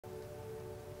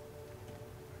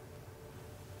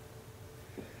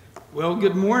Well,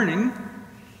 good morning.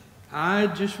 I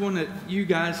just wanted you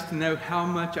guys to know how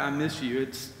much I miss you.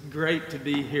 It's great to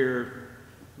be here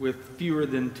with fewer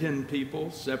than 10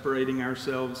 people, separating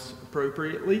ourselves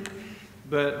appropriately,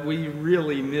 but we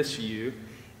really miss you.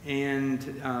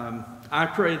 And I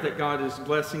pray that God is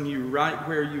blessing you right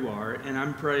where you are, and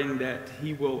I'm praying that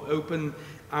He will open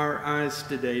our eyes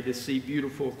today to see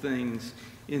beautiful things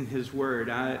in His Word.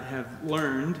 I have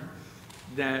learned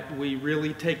that we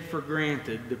really take for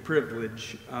granted the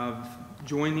privilege of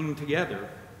joining together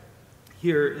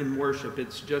here in worship.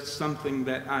 It's just something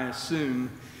that I assume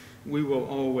we will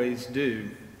always do.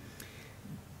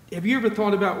 Have you ever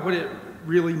thought about what it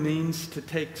really means to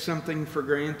take something for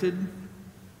granted?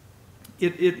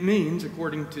 It means,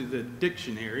 according to the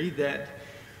dictionary, that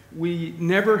we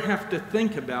never have to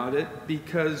think about it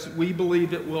because we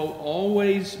believe it will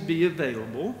always be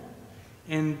available,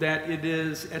 and that it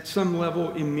is at some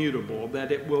level immutable,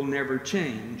 that it will never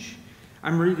change.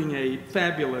 I'm reading a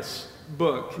fabulous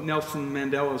book, Nelson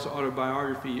Mandela's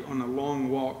autobiography, On a Long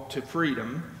Walk to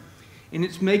Freedom, and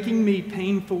it's making me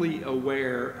painfully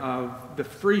aware of the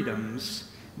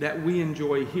freedoms that we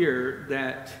enjoy here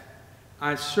that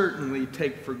I certainly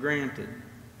take for granted.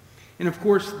 And of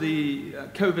course, the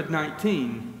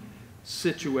COVID-19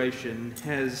 situation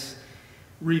has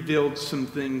revealed some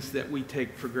things that we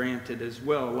take for granted as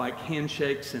well, like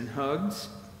handshakes and hugs,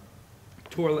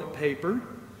 toilet paper,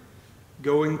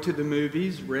 going to the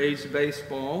movies, Rays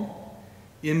baseball,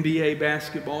 NBA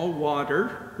basketball,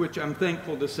 water, which I'm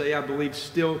thankful to say I believe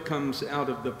still comes out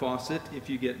of the faucet if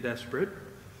you get desperate,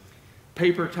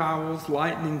 paper towels,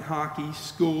 lightning hockey,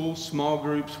 school, small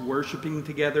groups worshiping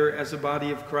together as a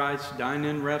body of Christ,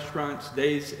 dine-in restaurants,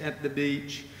 days at the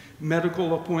beach,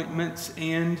 medical appointments,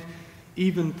 and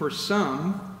even for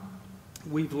some,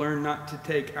 we've learned not to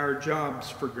take our jobs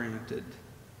for granted.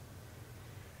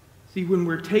 See, when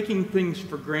we're taking things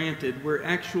for granted, we're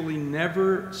actually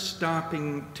never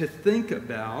stopping to think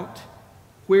about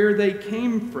where they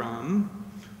came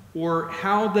from or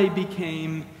how they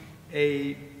became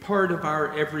a part of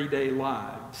our everyday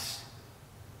lives.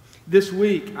 This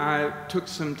week, I took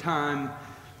some time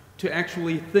to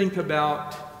actually think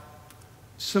about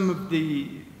some of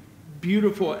the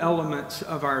beautiful elements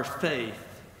of our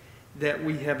faith that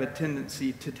we have a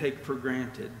tendency to take for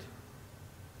granted.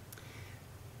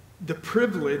 The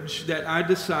privilege that I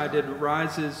decided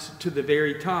rises to the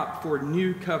very top for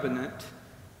new covenant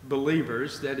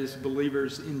believers, that is,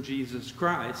 believers in Jesus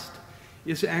Christ,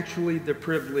 is actually the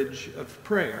privilege of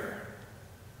prayer.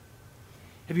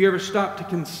 Have you ever stopped to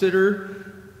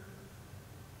consider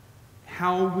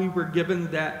how we were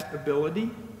given that ability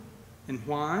and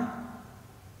why?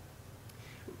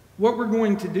 What we're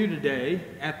going to do today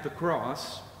at the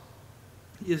cross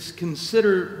is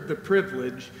consider the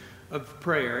privilege of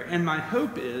prayer. And my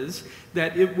hope is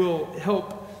that it will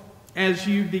help as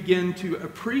you begin to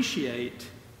appreciate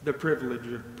the privilege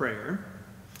of prayer,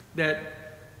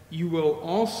 that you will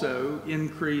also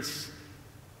increase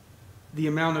the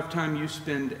amount of time you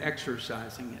spend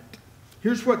exercising it.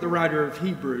 Here's what the writer of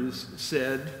Hebrews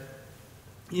said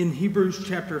in Hebrews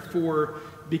chapter 4,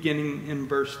 beginning in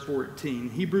verse 14.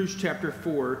 Hebrews chapter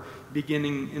 4,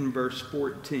 beginning in verse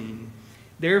 14.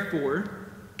 Therefore,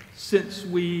 since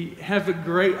we have a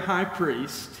great high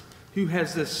priest who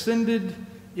has ascended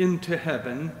into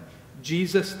heaven,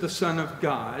 Jesus the Son of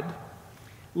God,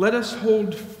 let us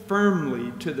hold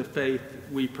firmly to the faith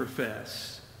we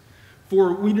profess.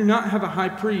 For we do not have a high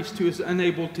priest who is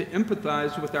unable to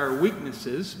empathize with our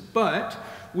weaknesses, but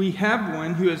we have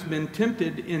one who has been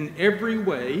tempted in every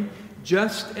way,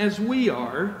 just as we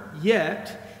are,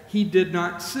 yet he did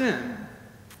not sin.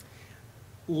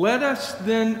 Let us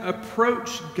then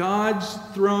approach God's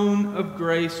throne of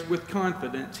grace with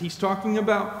confidence. He's talking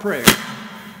about prayer.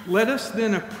 Let us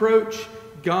then approach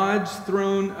God's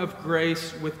throne of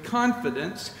grace with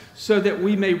confidence so that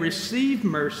we may receive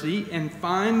mercy and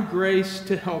find grace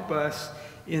to help us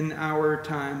in our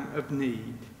time of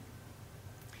need.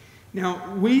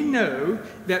 Now, we know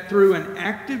that through an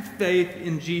active faith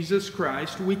in Jesus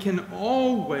Christ, we can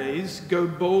always go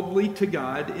boldly to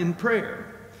God in prayer.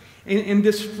 And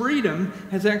this freedom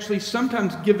has actually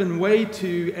sometimes given way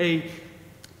to a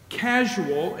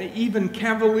casual, even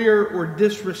cavalier or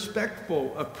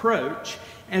disrespectful approach,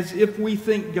 as if we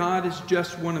think God is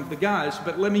just one of the guys.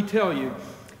 But let me tell you,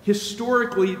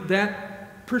 historically,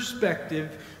 that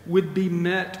perspective would be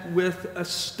met with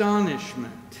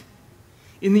astonishment.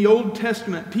 In the Old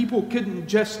Testament, people couldn't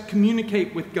just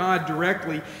communicate with God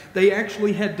directly. They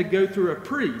actually had to go through a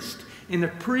priest. And a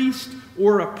priest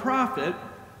or a prophet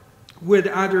would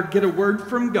either get a word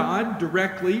from God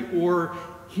directly, or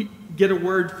get a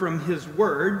word from his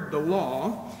word, the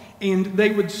law, and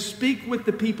they would speak with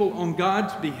the people on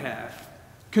God's behalf.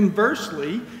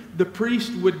 Conversely, the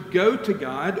priest would go to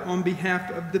God on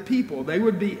behalf of the people. They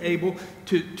would be able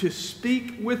to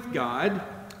speak with God,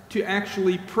 to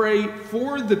actually pray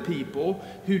for the people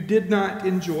who did not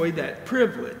enjoy that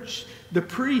privilege. The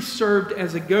priest served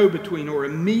as a go-between or a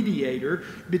mediator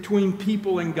between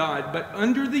people and God. But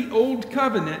under the Old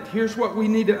Covenant, here's what we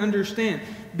need to understand.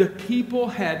 The people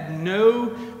had no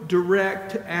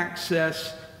direct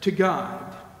access to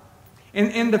God.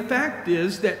 And the fact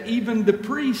is that even the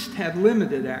priest had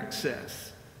limited access.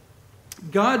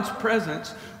 God's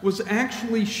presence was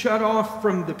actually shut off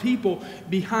from the people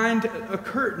behind a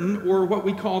curtain, or what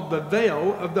we call the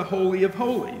veil of the Holy of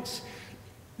Holies.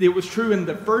 It was true in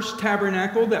the first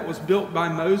tabernacle that was built by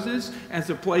Moses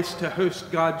as a place to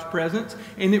host God's presence,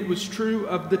 and it was true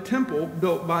of the temple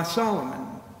built by Solomon.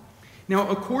 Now,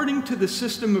 according to the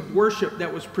system of worship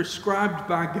that was prescribed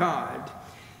by God,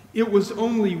 it was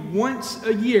only once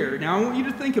a year. Now, I want you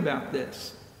to think about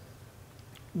this.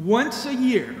 Once a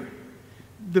year,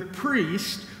 the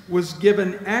priest was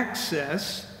given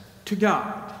access to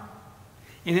God.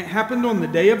 And it happened on the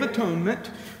Day of Atonement,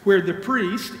 where the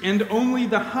priest, and only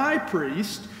the high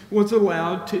priest, was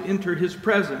allowed to enter his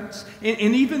presence.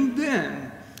 And even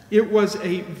then, it was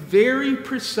a very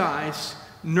precise,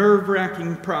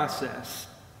 nerve-wracking process.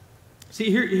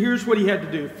 See, here's what he had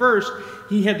to do. First,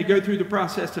 he had to go through the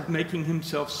process of making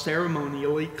himself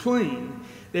ceremonially clean.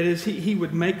 That is, he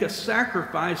would make a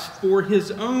sacrifice for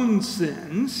his own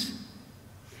sins,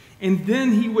 and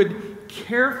then he would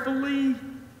carefully,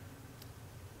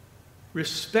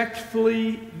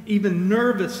 respectfully, even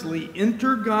nervously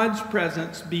enter God's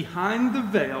presence behind the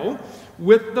veil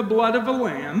with the blood of a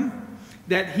lamb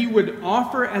that he would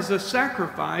offer as a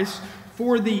sacrifice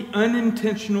for the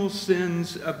unintentional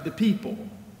sins of the people.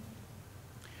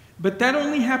 But that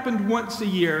only happened once a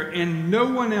year, and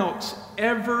no one else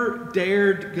ever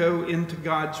dared go into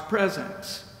God's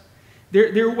presence.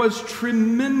 There was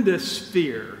tremendous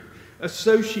fear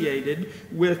associated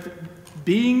with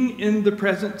being in the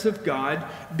presence of God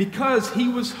because he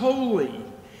was holy,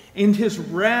 and his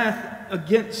wrath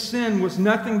against sin was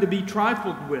nothing to be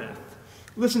trifled with.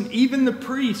 Listen, even the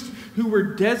priests who were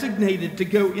designated to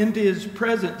go into his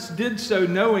presence did so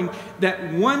knowing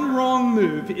that one wrong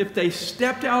move, if they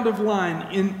stepped out of line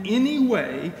in any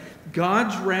way,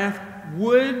 God's wrath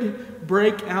would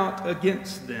break out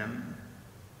against them.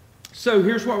 So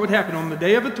here's what would happen. On the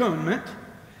Day of Atonement,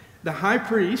 the high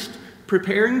priest,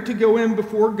 preparing to go in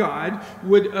before God,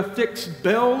 would affix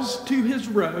bells to his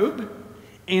robe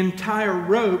and tie a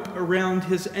rope around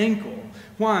his ankle.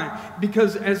 Why?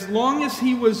 Because as long as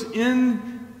he was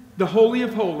in the Holy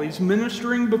of Holies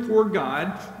ministering before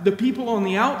God, the people on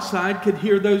the outside could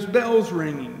hear those bells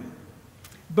ringing.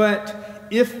 But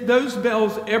if those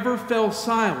bells ever fell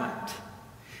silent,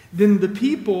 then the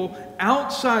people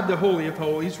outside the Holy of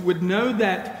Holies would know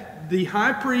that the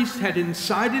high priest had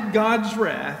incited God's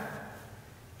wrath,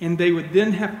 and they would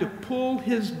then have to pull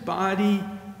his body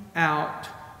out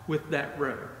with that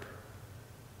rope.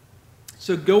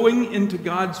 So going into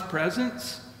God's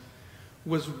presence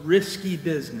was risky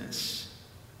business.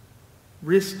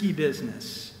 Risky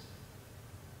business.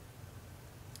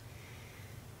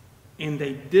 And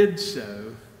they did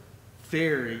so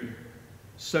very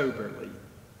soberly.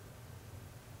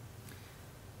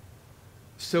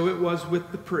 So it was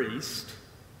with the priest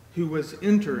who was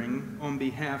entering on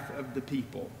behalf of the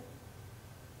people.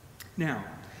 Now,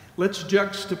 let's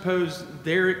juxtapose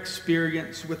their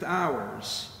experience with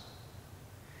ours.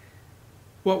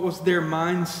 What was their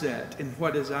mindset and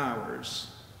what is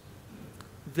ours?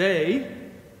 They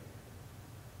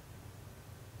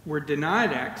were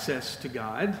denied access to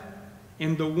God,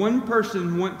 and the one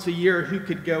person once a year who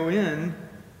could go in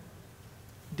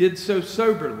did so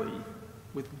soberly,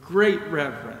 with great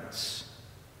reverence,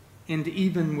 and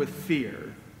even with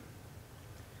fear.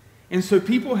 And so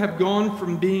people have gone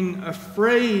from being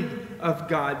afraid of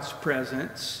God's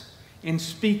presence and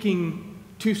speaking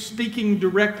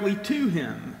directly to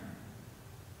him.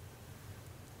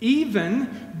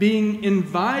 Even being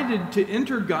invited to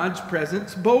enter God's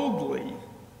presence boldly.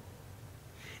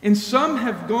 And some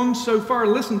have gone so far,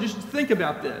 listen, just think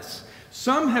about this.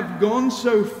 Some have gone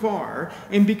so far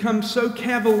and become so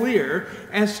cavalier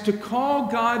as to call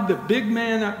God the big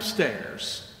man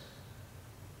upstairs.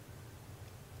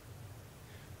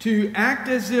 To act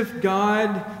as if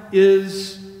God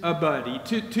is a buddy.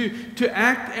 To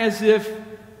act as if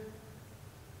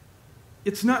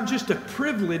it's not just a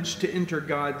privilege to enter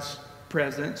God's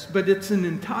presence, but it's an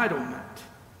entitlement.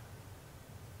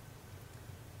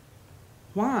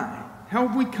 Why? How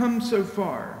have we come so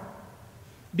far?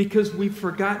 Because we've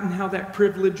forgotten how that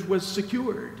privilege was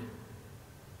secured.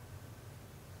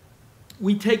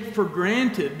 We take for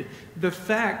granted the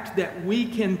fact that we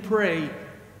can pray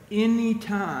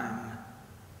anytime.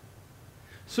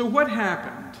 So what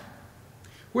happened?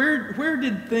 Where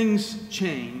did things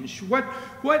change? What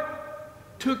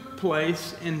took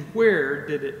place and where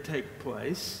did it take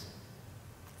place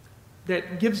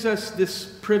that gives us this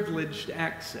privileged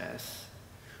access?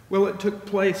 Well, it took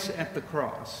place at the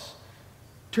cross.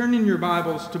 Turn in your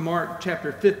Bibles to Mark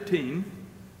chapter 15,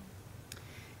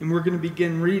 and we're going to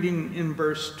begin reading in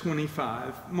verse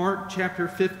 25. Mark chapter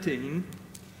 15,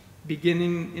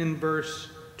 beginning in verse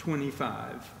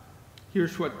 25.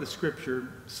 Here's what the scripture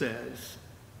says.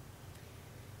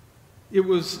 It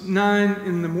was 9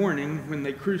 in the morning when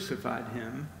they crucified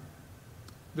him.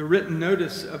 The written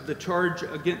notice of the charge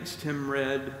against him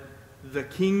read, "The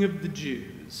King of the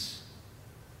Jews."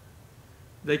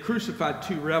 They crucified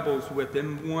 2 rebels with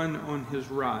him, one on his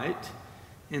right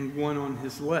and one on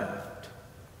his left.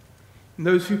 And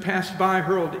those who passed by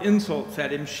hurled insults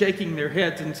at him, shaking their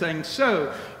heads and saying,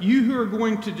 "So, you who are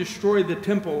going to destroy the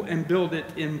temple and build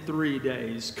it in 3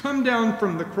 days, come down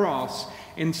from the cross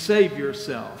and save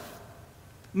yourself."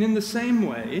 And in the same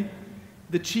way,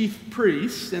 the chief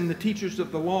priests and the teachers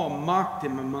of the law mocked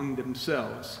him among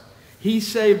themselves. "He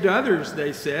saved others,"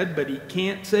 they said, "but he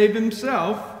can't save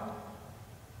himself.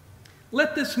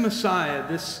 Let this Messiah,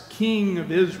 this King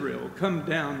of Israel, come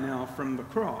down now from the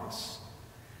cross,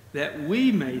 that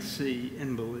we may see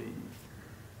and believe."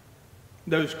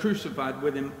 Those crucified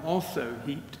with him also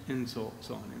heaped insults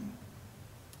on him.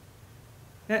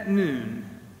 At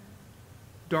noon,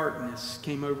 darkness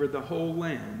came over the whole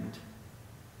land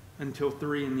until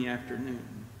 3 in the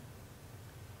afternoon.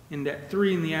 And at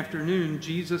 3 in the afternoon,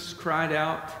 Jesus cried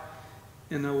out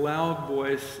in a loud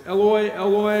voice, "Eloi,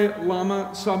 Eloi,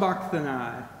 lama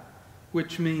sabachthani,"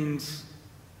 which means,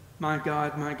 my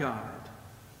my God,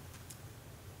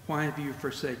 why have you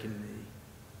forsaken me?"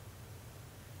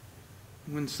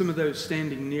 When some of those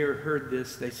standing near heard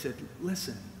this, they said,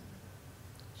 "Listen,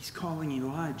 he's calling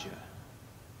Elijah."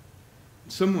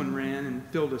 Someone ran and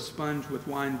filled a sponge with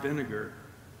wine vinegar,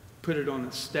 put it on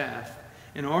a staff,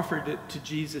 and offered it to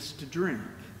Jesus to drink.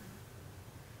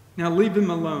 "Now leave him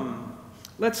alone.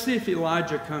 Let's see if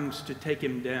Elijah comes to take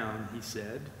him down," he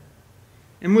said.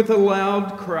 And with a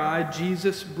loud cry,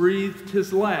 Jesus breathed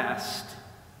his last.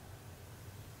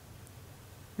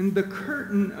 And the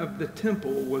curtain of the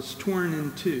temple was torn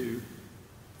in two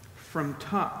from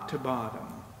top to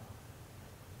bottom.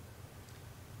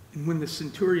 And when the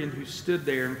centurion who stood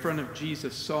there in front of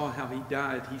Jesus saw how he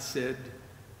died, he said,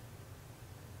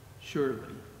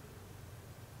 Surely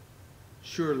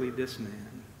this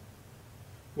man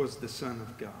was the Son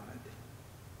of God."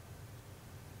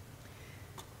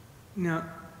 Now,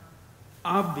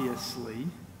 obviously,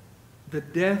 the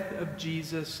death of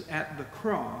Jesus at the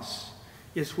cross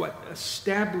is what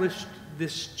established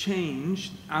this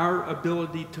change, our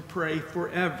ability to pray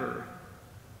forever.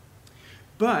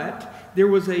 But there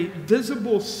was a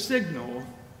visible signal,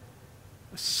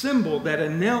 a symbol that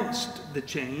announced the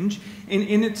change,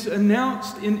 and it's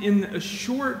announced in a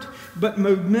short but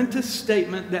momentous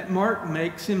statement that Mark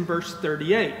makes in verse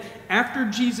 38. After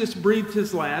Jesus breathed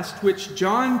his last, which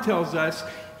John tells us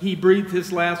he breathed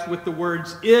his last with the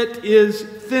words, "It is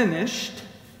finished."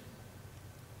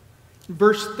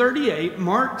 Verse 38,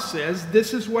 Mark says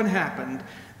this is what happened.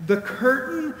 The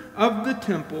curtain of the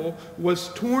temple was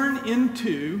torn in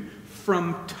two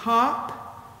from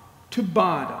top to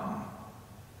bottom.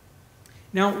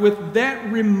 Now, with that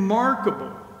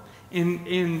remarkable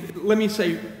and let me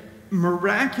say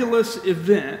miraculous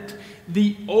event,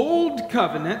 the old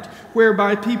covenant,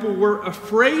 whereby people were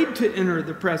afraid to enter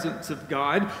the presence of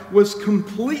God, was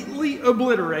completely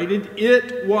obliterated.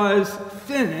 It was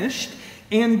finished,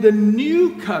 and the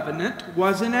new covenant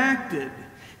was enacted.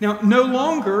 Now, no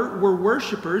longer were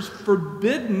worshipers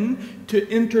forbidden to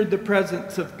enter the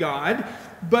presence of God,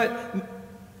 but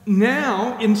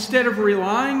now, instead of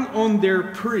relying on their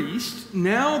priest,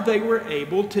 now they were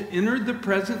able to enter the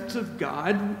presence of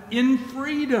God in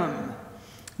freedom,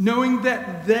 knowing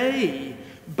that they,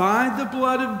 by the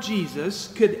blood of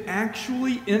Jesus, could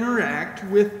actually interact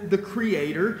with the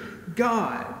Creator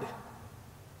God.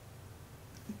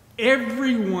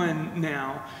 Everyone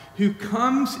now who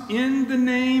comes in the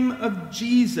name of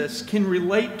Jesus can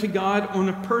relate to God on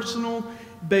a personal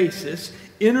basis,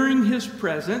 entering his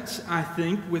presence, I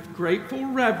think, with grateful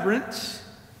reverence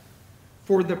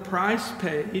for the price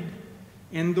paid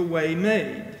and the way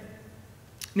made.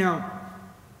 Now,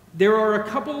 There are a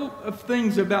couple of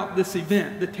things about this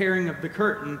event, the tearing of the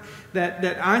curtain, that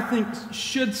I think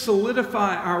should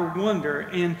solidify our wonder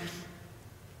and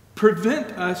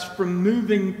prevent us from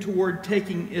moving toward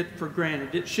taking it for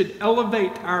granted. It should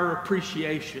elevate our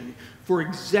appreciation for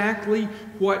exactly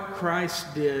what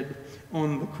Christ did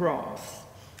on the cross.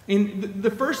 And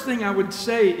the first thing I would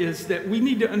say is that we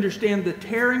need to understand the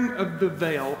tearing of the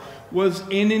veil was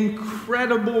an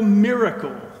incredible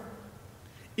miracle.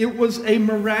 It was a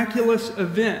miraculous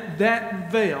event.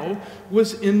 That veil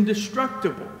was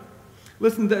indestructible.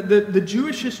 Listen, the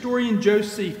Jewish historian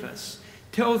Josephus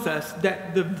tells us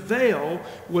that the veil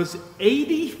was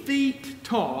 80 feet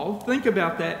tall. Think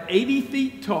about that, 80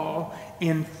 feet tall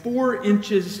and 4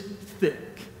 inches thick.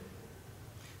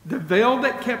 The veil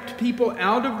that kept people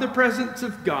out of the presence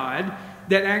of God,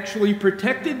 that actually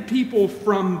protected people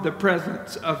from the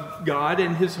presence of God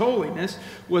and His holiness,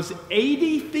 was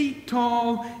 80 feet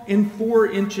tall and 4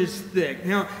 inches thick.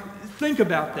 Now, think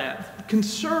about that.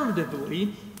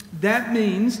 Conservatively, that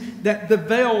means that the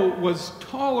veil was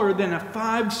taller than a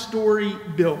 5-story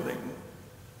building.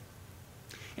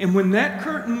 And when that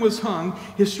curtain was hung,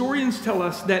 historians tell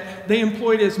us that they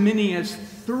employed as many as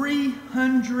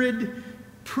 300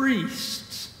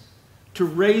 priests to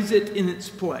raise it in its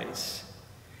place.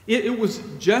 It was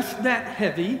just that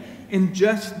heavy and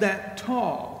just that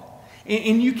tall.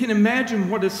 And you can imagine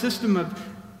what a system of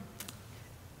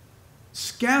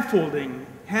scaffolding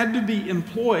had to be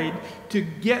employed to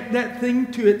get that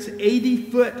thing to its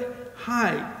 80-foot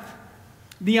height.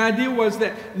 The idea was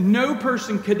that no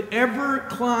person could ever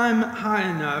climb high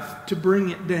enough to bring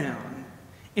it down.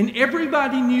 And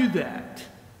everybody knew that.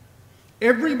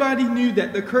 Everybody knew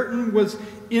that the curtain was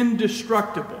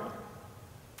indestructible,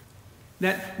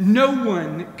 that no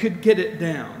one could get it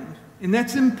down. And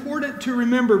that's important to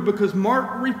remember because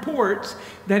Mark reports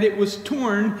that it was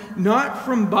torn not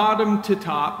from bottom to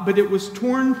top, but it was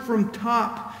torn from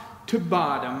top to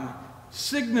bottom,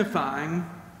 signifying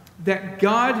that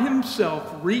God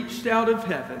Himself reached out of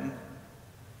heaven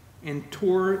and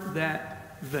tore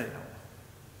that veil.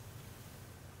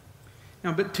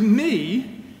 Now, but to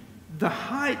me, the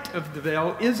height of the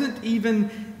veil isn't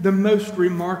even the most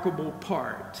remarkable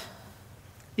part.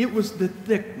 It was the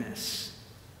thickness.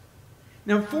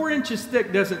 Now, 4 inches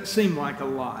thick doesn't seem like a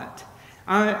lot.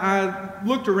 I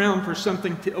looked around for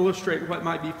something to illustrate what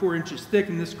might be 4 inches thick,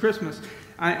 and this Christmas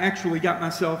I actually got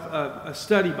myself a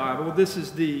study Bible. This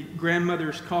is the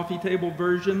Grandmother's Coffee Table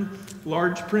version,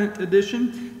 large print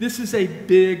edition. This is a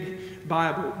big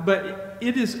Bible, but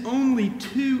it is only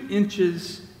 2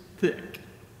 inches thick.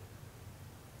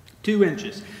 2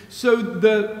 inches. So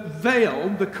the veil,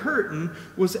 the curtain,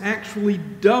 was actually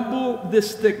double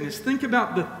this thickness. Think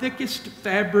about the thickest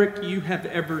fabric you have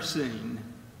ever seen.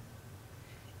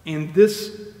 And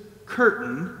this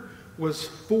curtain was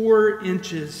 4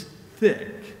 inches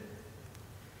thick.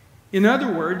 In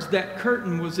other words, that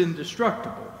curtain was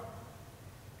indestructible.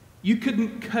 You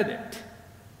couldn't cut it,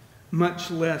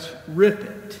 much less rip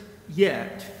it.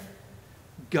 Yet,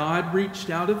 God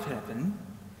reached out of heaven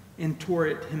and tore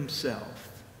it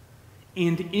Himself.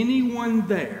 And anyone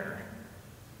there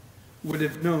would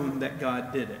have known that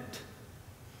God did it.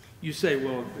 You say,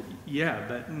 well, yeah,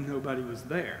 but nobody was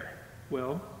there.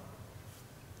 Well,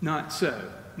 not so.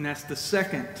 And that's the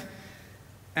second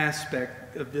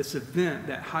aspect of this event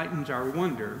that heightens our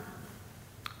wonder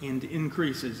and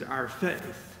increases our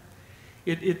faith.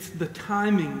 It's the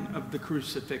timing of the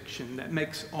crucifixion that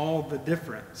makes all the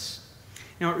difference.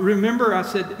 Now, remember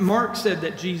Mark said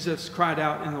that Jesus cried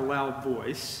out in a loud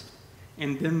voice,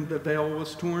 and then the veil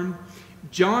was torn.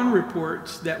 John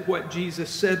reports that what Jesus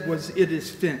said was, "It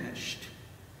is finished."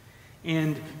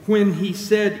 And when He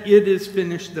said, "It is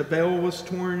finished," the veil was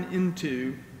torn in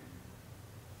two.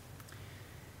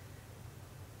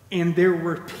 And there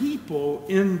were people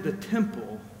in the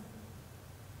temple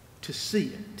to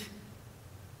see it.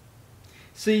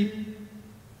 See,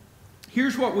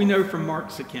 here's what we know from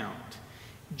Mark's account.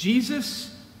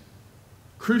 Jesus'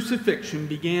 crucifixion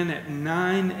began at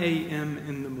 9 a.m.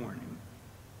 in the morning.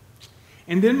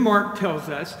 And then Mark tells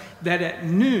us that at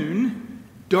noon,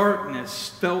 darkness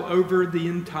fell over the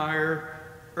entire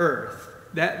earth.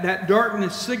 That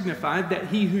darkness signified that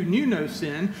He who knew no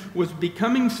sin was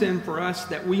becoming sin for us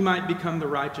that we might become the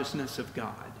righteousness of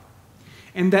God.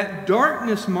 And that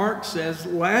darkness, Mark says,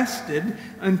 lasted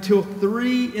until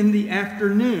 3 in the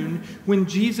afternoon when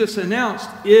Jesus announced,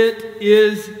 "It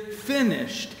is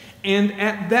finished." And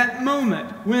at that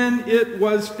moment, when it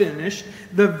was finished,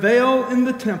 the veil in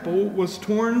the temple was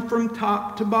torn from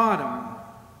top to bottom.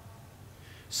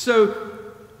 So,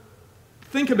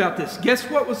 think about this. Guess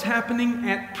what was happening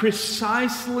at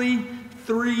precisely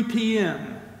 3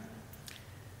 p.m.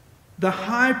 The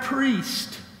high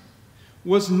priest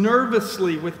was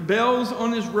nervously, with bells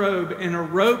on his robe and a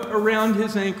rope around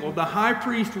his ankle, the high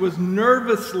priest was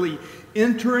nervously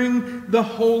entering the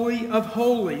Holy of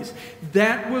Holies.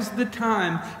 That was the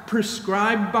time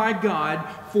prescribed by God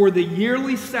for the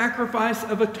yearly sacrifice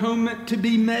of atonement to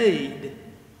be made.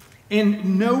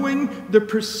 And knowing the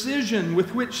precision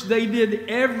with which they did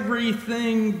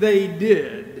everything they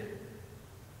did,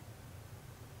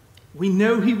 we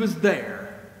know he was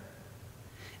there.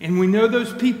 And we know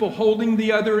those people holding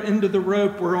the other end of the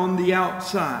rope were on the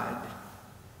outside.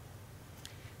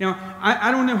 Now,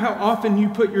 I don't know how often you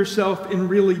put yourself in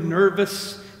really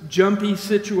nervous, jumpy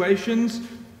situations,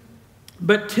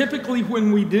 but typically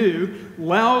when we do,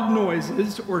 loud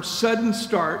noises or sudden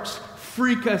starts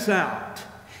freak us out.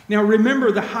 Now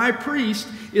remember, the high priest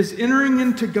is entering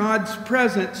into God's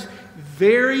presence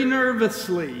very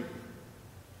nervously.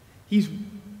 He's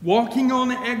walking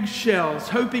on eggshells,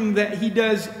 hoping that he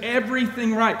does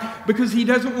everything right, because he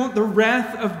doesn't want the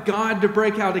wrath of God to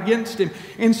break out against him.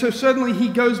 And so suddenly he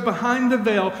goes behind the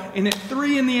veil, and at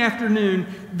 3 p.m,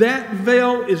 that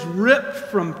veil is ripped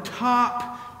from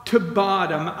top to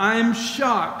bottom. I'm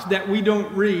shocked that we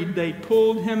don't read, they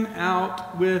pulled him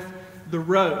out with the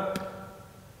rope.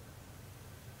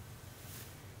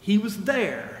 He was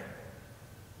there.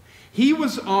 He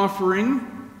was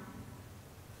offering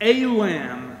a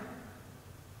lamb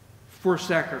for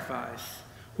sacrifice,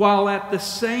 while at the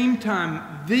same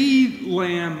time the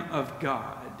Lamb of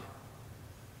God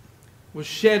was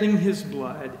shedding his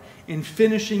blood and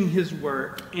finishing his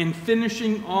work and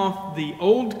finishing off the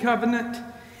old covenant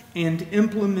and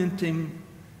implementing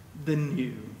the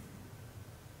new.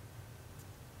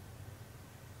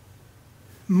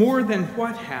 More than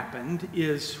what happened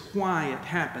is why it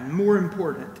happened. More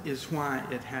important is why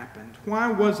it happened.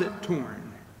 Why was it torn?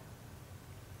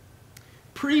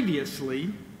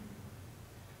 Previously,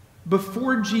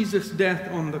 before Jesus'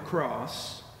 death on the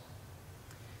cross,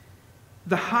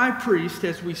 the high priest,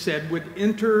 as we said, would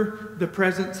enter the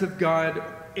presence of God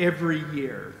every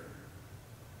year.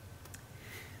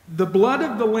 The blood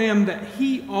of the lamb that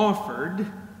he offered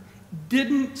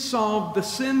didn't solve the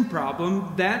sin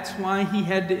problem. That's why he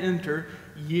had to enter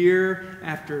year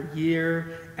after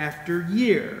year after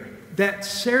year. That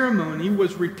ceremony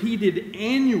was repeated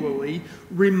annually,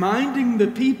 reminding the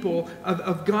people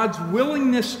of God's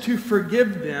willingness to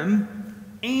forgive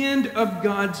them and of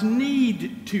God's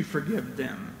need to forgive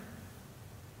them.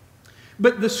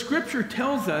 But the scripture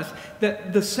tells us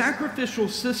that the sacrificial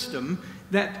system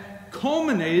that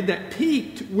culminated, that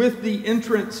peaked with the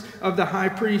entrance of the high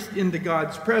priest into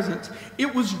God's presence,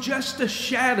 it was just a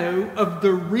shadow of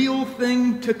the real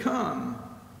thing to come.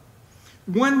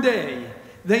 One day,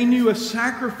 they knew a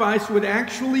sacrifice would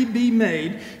actually be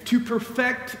made to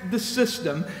perfect the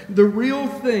system. The real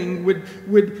thing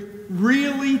would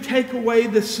really take away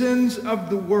the sins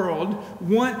of the world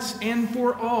once and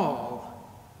for all.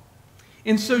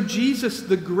 And so Jesus,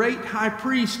 the great high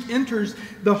priest, enters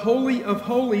the Holy of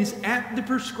Holies at the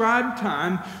prescribed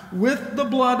time with the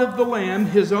blood of the Lamb,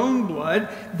 his own blood,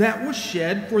 that was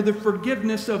shed for the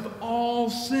forgiveness of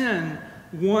all sin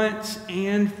once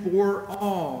and for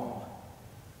all.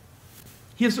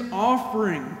 His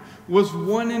offering was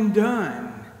one and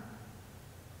done.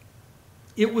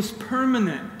 It was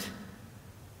permanent.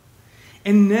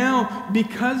 And now,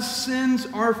 because sins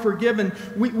are forgiven,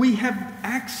 we have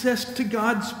access to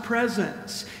God's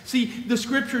presence. See, the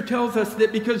scripture tells us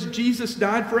that because Jesus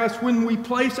died for us, when we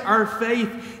place our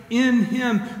faith in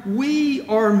him, we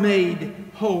are made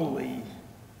holy.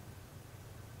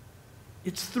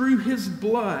 It's through his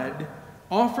blood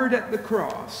offered at the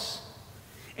cross.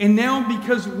 And now,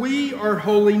 because we are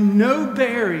holy, no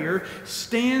barrier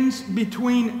stands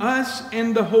between us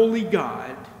and the holy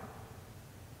God.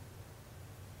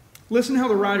 Listen how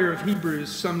the writer of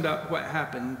Hebrews summed up what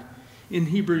happened in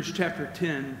Hebrews chapter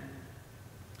 10,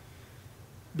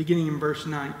 beginning in verse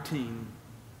 19.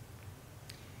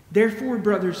 Therefore,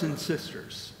 brothers and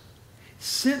sisters,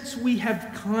 since we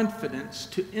have confidence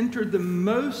to enter the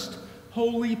most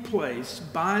holy place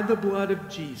by the blood of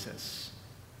Jesus,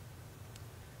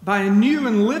 by a new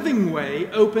and living way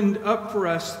opened up for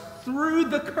us through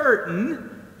the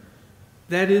curtain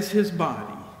that is his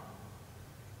body.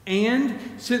 And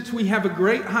since we have a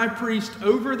great high priest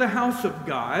over the house of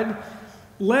God,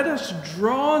 let us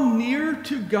draw near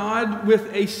to God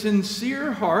with a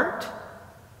sincere heart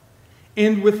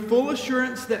and with full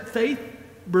assurance that faith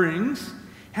brings,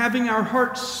 having our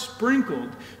hearts sprinkled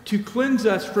to cleanse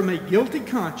us from a guilty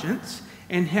conscience,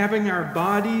 and having our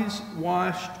bodies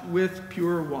washed with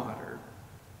pure water.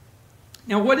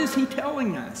 Now, what is he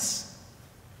telling us?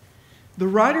 The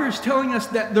writer is telling us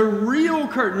that the real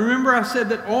curtain, remember I said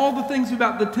that all the things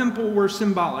about the temple were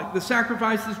symbolic. The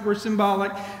sacrifices were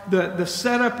symbolic. The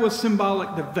setup was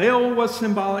symbolic. The veil was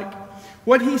symbolic.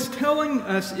 What he's telling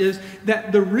us is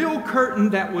that the real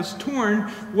curtain that was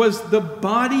torn was the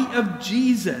body of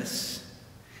Jesus.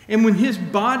 And when his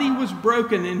body was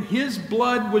broken and his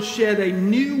blood was shed, a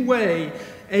new way,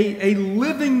 a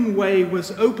living way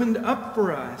was opened up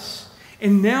for us.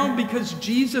 And now, because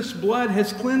Jesus' blood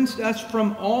has cleansed us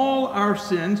from all our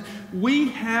sins, we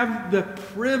have the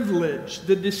privilege,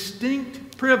 the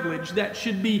distinct privilege that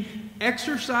should be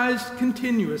exercised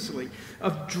continuously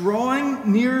of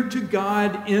drawing near to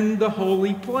God in the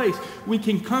holy place. We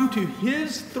can come to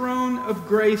his throne of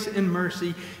grace and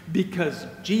mercy because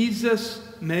Jesus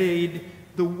made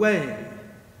the way.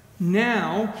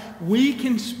 Now we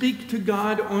can speak to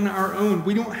God on our own.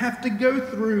 We don't have to go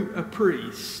through a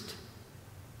priest.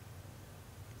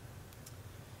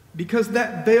 Because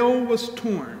that veil was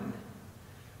torn,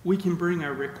 we can bring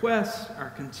our requests, our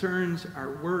concerns,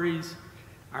 our worries,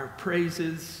 our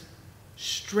praises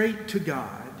straight to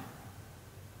God,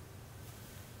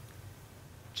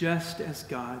 just as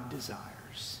God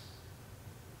desires.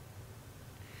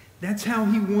 That's how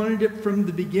he wanted it from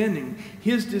the beginning.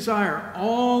 His desire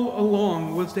all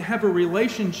along was to have a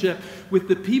relationship with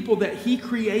the people that he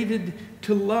created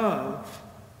to love.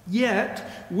 Yet,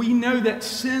 we know that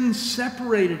sin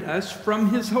separated us from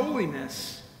his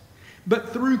holiness. But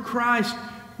through Christ,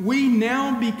 we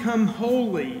now become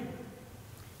holy.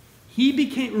 He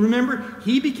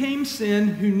became sin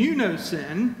who knew no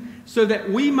sin, so that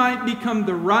we might become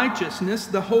the righteousness,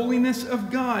 the holiness of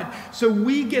God. So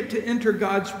we get to enter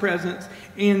God's presence,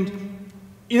 and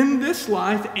in this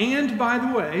life, and by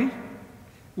the way,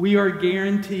 we are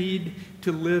guaranteed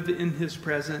to live in his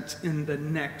presence in the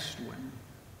next one.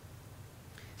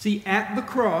 See, at the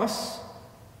cross,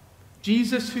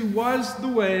 Jesus, who was the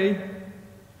way,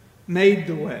 made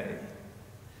the way.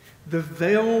 The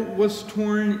veil was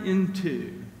torn in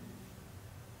two,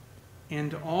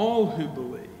 and all who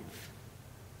believe,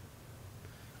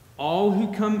 all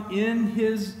who come in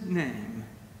his name,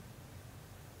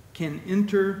 can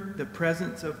enter the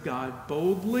presence of God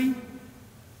boldly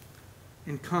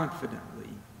and confidently.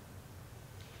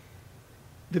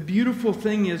 The beautiful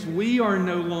thing is we are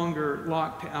no longer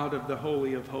locked out of the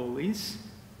Holy of Holies,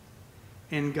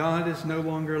 and God is no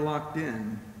longer locked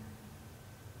in.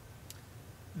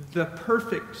 The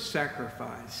perfect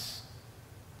sacrifice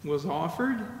was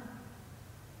offered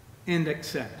and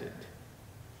accepted.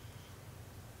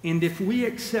 And if we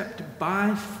accept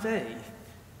by faith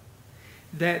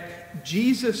that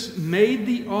Jesus made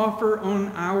the offer on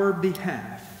our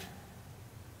behalf,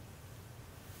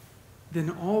 then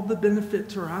all the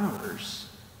benefits are ours.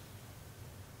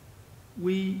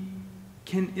 We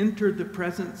can enter the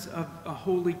presence of a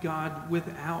holy God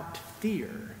without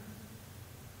fear.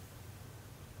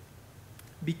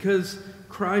 Because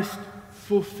Christ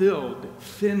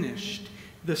finished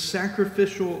the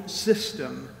sacrificial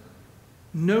system,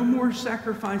 no more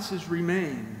sacrifices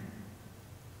remain.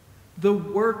 The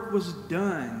work was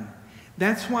done.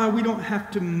 That's why we don't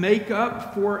have to make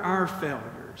up for our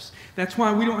failures. That's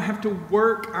why we don't have to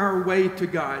work our way to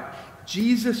God.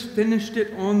 Jesus finished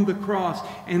it on the cross,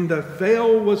 and the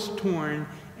veil was torn,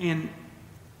 and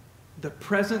the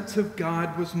presence of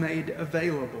God was made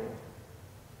available.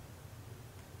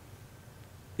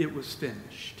 It was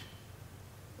finished.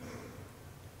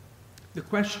 The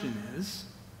question is,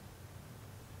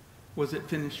 was it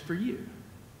finished for you?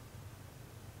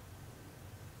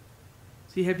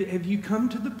 See, have you come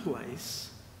to the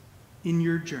place in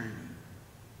your journey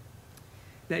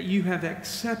that you have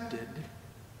accepted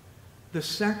the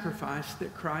sacrifice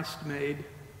that Christ made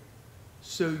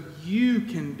so you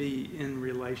can be in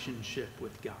relationship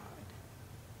with God?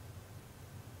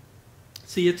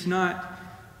 See, it's not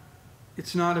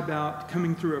about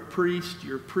coming through a priest.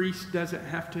 Your priest doesn't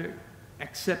have to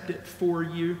accept it for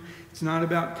you. It's not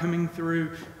about coming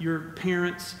through your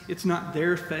parents. It's not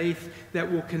their faith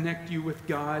that will connect you with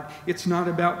God. It's not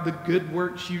about the good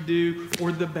works you do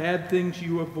or the bad things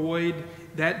you avoid.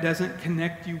 That doesn't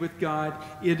connect you with God.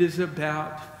 It is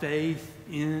about faith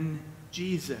in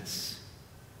Jesus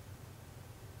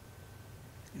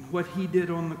and what he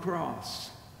did on the cross.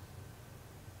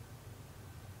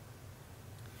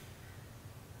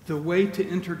 The way to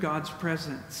enter God's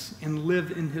presence and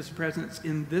live in his presence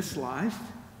in this life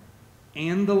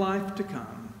and the life to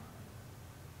come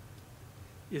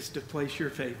is to place your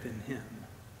faith in him.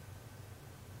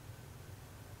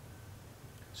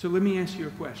 So let me ask you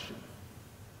a question.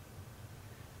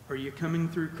 Are you coming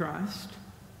through Christ?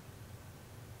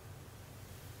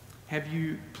 Have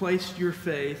you placed your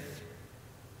faith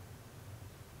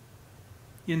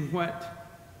in what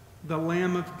the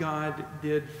Lamb of God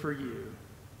did for you.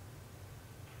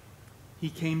 He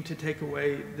came to take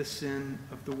away the sin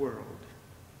of the world.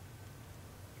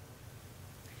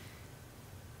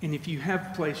 And if you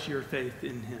have placed your faith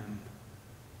in him,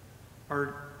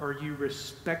 are you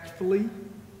respectfully,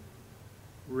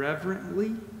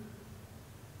 reverently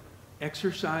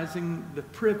exercising the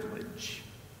privilege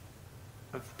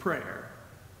of prayer?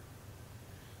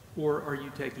 Or are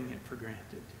you taking it for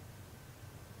granted?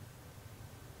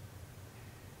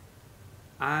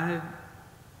 I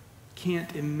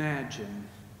can't imagine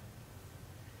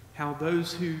how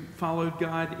those who followed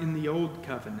God in the Old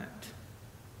Covenant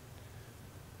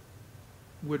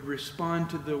would respond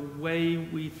to the way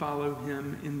we follow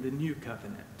him in the New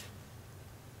Covenant.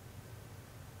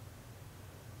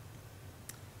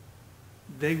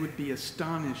 They would be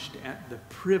astonished at the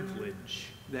privilege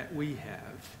that we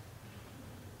have,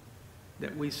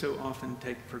 that we so often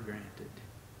take for granted.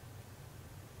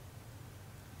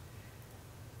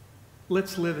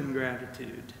 Let's live in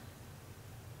gratitude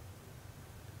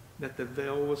that the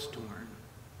veil was torn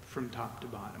from top to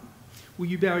bottom. Will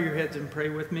you bow your heads and pray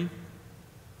with me?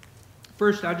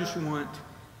 First, I just want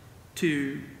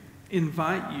to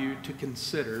invite you to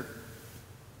consider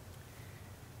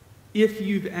if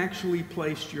you've actually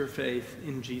placed your faith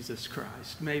in Jesus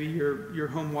Christ. Maybe you're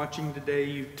home watching today,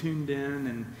 you've tuned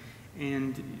in,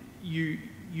 and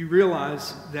you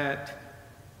realize that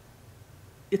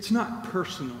it's not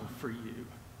personal for you.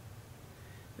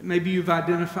 Maybe you've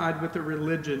identified with a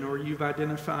religion, or you've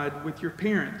identified with your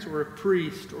parents or a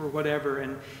priest or whatever,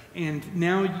 and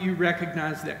now you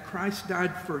recognize that Christ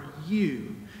died for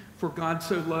you, for God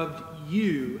so loved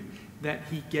you that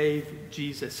he gave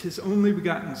Jesus, his only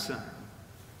begotten Son.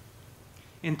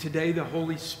 And today the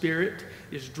Holy Spirit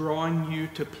is drawing you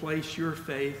to place your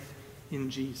faith in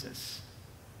Jesus.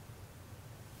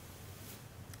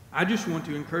 I just want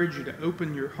to encourage you to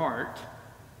open your heart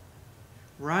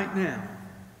right now.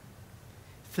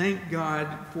 Thank God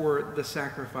for the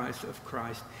sacrifice of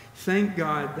Christ. Thank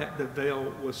God that the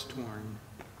veil was torn.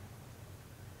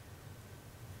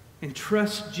 And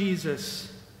trust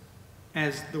Jesus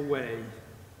as the way,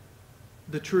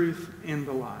 the truth, and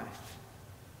the life,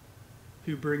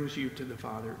 who brings you to the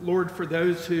Father. Lord, for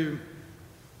those who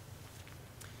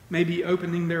may be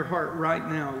opening their heart right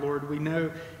now, Lord, we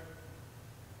know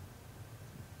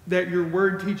that your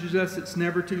word teaches us it's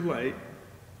never too late.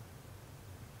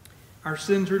 Our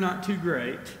sins are not too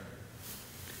great.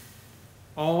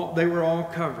 They were all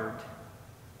covered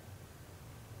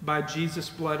by Jesus'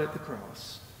 blood at the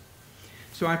cross.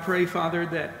 So I pray, Father,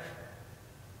 that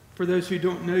for those who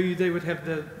don't know you, they would have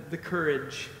the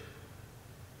courage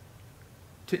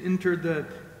to enter the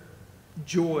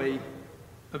joy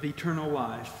of eternal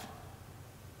life,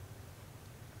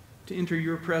 to enter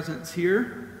your presence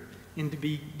here, and to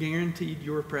be guaranteed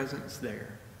your presence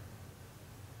there.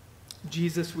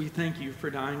 Jesus, we thank you for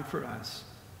dying for us.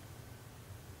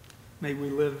 May we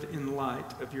live in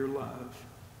light of your love.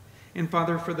 And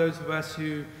Father, for those of us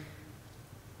who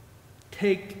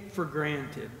take for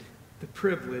granted the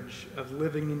privilege of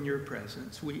living in your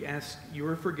presence, we ask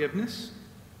your forgiveness.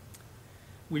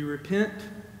 We repent.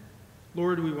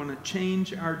 Lord, we want to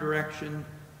change our direction,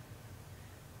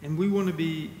 and we want to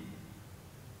be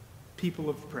people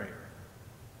of prayer,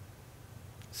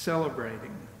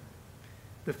 celebrating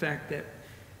the fact that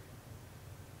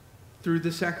through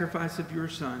the sacrifice of your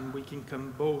Son, we can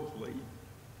come boldly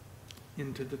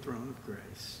into the throne of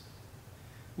grace.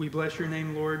 We bless your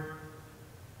name, Lord.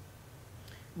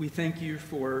 We thank you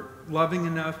for loving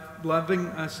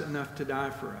us enough to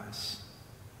die for us.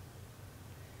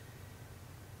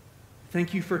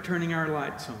 Thank you for turning our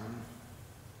lights on.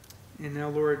 And now,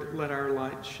 Lord, let our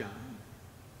light shine.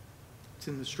 It's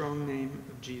in the strong name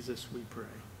of Jesus we pray.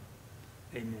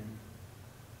 Amen.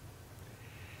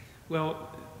 Well,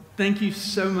 thank you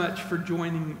so much for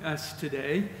joining us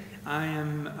today.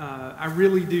 I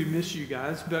really do miss you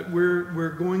guys, but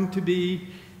we're going to be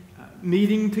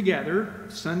meeting together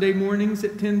Sunday mornings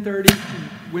at 10:30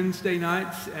 and Wednesday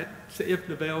nights if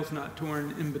the veil's not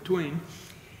torn in between,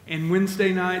 and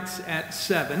Wednesday nights at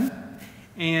 7.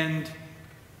 And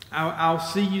I'll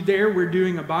see you there. We're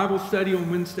doing a Bible study on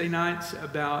Wednesday nights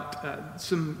about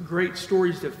some great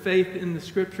stories of faith in the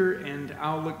Scripture, and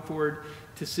I'll look forward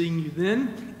to seeing you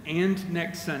then and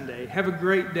next Sunday. Have a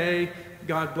great day.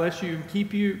 God bless you and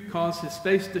keep you, cause his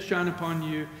face to shine upon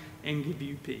you, and give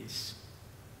you peace.